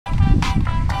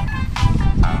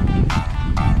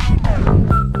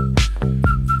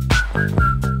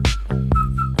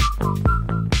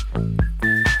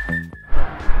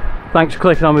Thanks for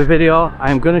clicking on my video.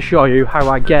 I am going to show you how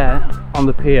I get on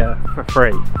the pier for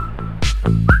free.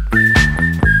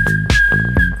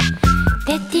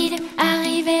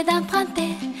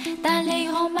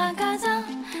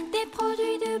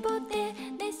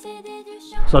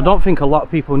 So I don't think a lot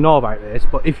of people know about this,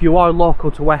 but if you are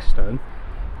local to Weston,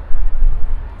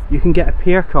 you can get a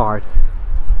pier card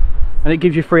and it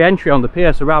gives you free entry on the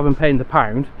pier. So rather than paying the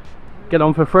 £1, get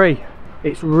on for free.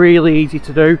 It's really easy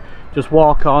to do. Just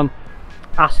walk on,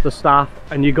 ask the staff,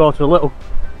 and you go to a little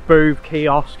booth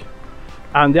kiosk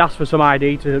and they ask for some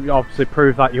ID to obviously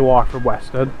prove that you are from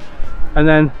Weston, and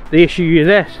then they issue you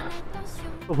this.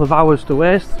 A couple of hours to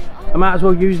waste, I might as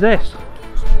well use this.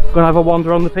 Gonna have a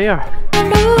wander on the pier.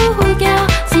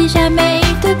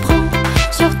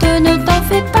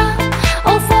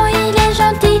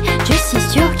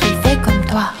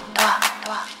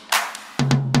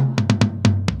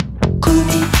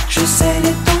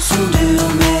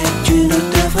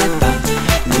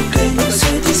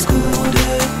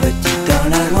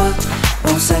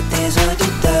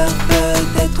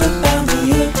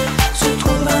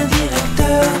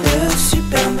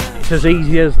 It's as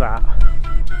easy as that.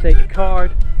 Take your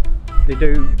card, they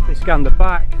scan the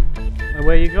back, and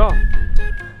away you go.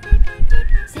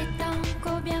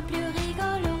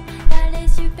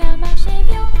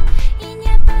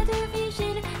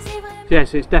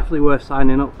 Yes, it's definitely worth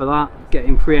signing up for that.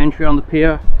 Getting free entry on the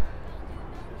pier.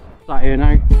 Sat here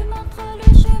now.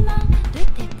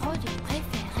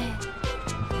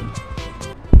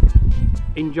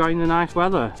 Enjoying the nice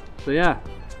weather. So yeah,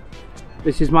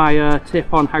 this is my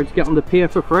tip on how to get on the pier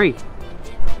for free.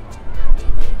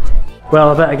 Well,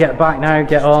 I better get back now,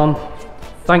 get on.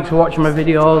 Thanks for watching my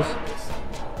videos.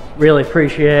 Really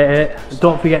appreciate it.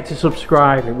 Don't forget to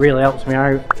subscribe, it really helps me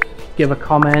out. Give a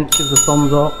comment, give a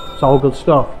thumbs up, it's all good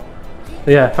stuff.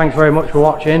 So yeah, thanks very much for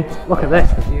watching. Look at this.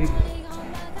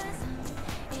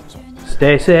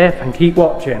 Stay safe and keep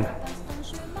watching.